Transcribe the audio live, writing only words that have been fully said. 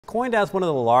coined as one of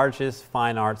the largest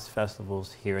fine arts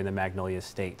festivals here in the Magnolia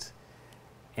State.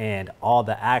 And all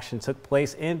the action took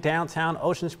place in downtown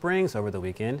Ocean Springs over the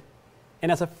weekend.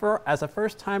 And as a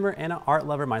first-timer and an art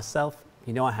lover myself,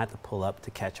 you know I had to pull up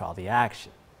to catch all the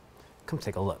action. Come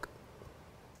take a look.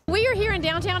 We are here in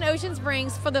downtown Ocean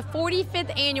Springs for the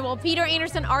 45th annual Peter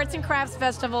Anderson Arts and Crafts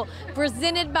Festival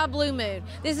presented by Blue Moon.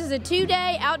 This is a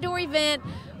two-day outdoor event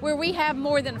where we have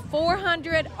more than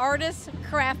 400 artists,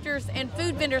 crafters, and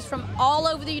food vendors from all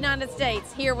over the United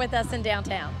States here with us in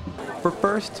downtown. For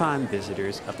first-time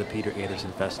visitors of the Peter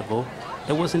Anderson Festival,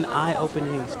 it was an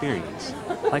eye-opening experience,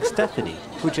 like Stephanie,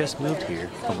 who just moved here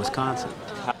from Wisconsin.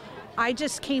 I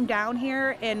just came down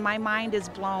here and my mind is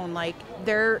blown. Like,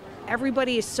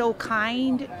 everybody is so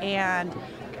kind and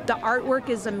the artwork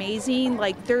is amazing.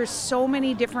 Like, there's so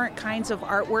many different kinds of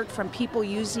artwork, from people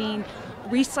using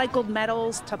recycled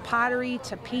metals to pottery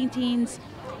to paintings,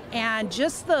 and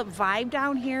just the vibe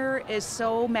down here is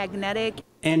so magnetic.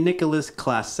 And Nicholas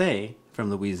Classe from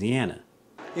Louisiana.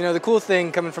 You know, the cool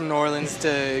thing coming from New Orleans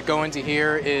to go into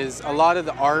here is a lot of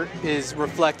the art is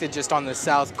reflected just on the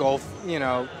South Gulf,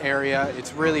 area.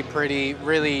 It's really pretty,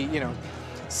 really,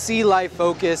 sea life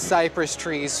focused, cypress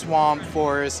trees, swamp,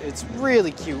 forest. It's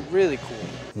really cute, really cool.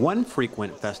 One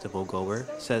frequent festival goer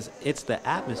says it's the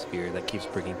atmosphere that keeps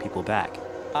bringing people back.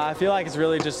 I feel like it's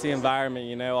really just the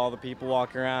environment, all the people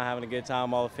walking around, having a good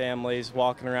time, all the families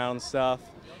walking around and stuff.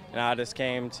 And I just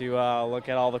came to look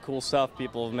at all the cool stuff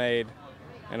people have made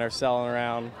and are selling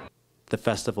around. The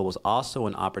festival was also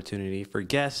an opportunity for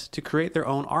guests to create their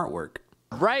own artwork.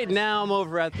 Right now I'm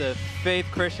over at the Faith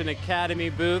Christian Academy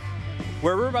booth,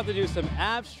 where we're about to do some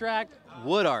abstract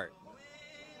wood art.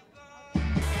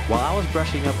 While I was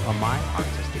brushing up on my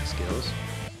artistic skills,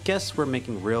 guests were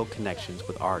making real connections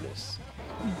with artists.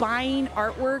 Buying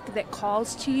artwork that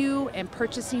calls to you and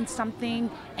purchasing something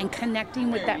and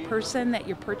connecting with that person that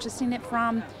you're purchasing it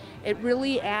from, it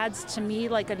really adds to me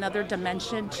like another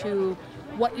dimension to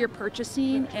what you're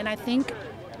purchasing. And I think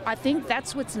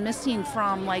that's what's missing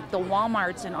from like the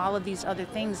Walmarts and all of these other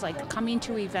things, like coming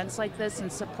to events like this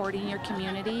and supporting your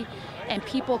community, and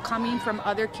people coming from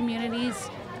other communities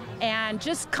and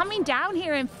just coming down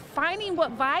here and finding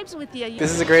what vibes with you.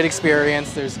 This is a great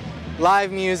experience. There's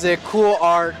live music, cool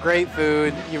art, great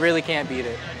food. You really can't beat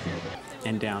it.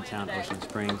 In downtown Ocean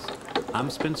Springs,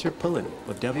 I'm Spencer Pullen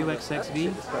with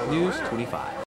WXXV News 25.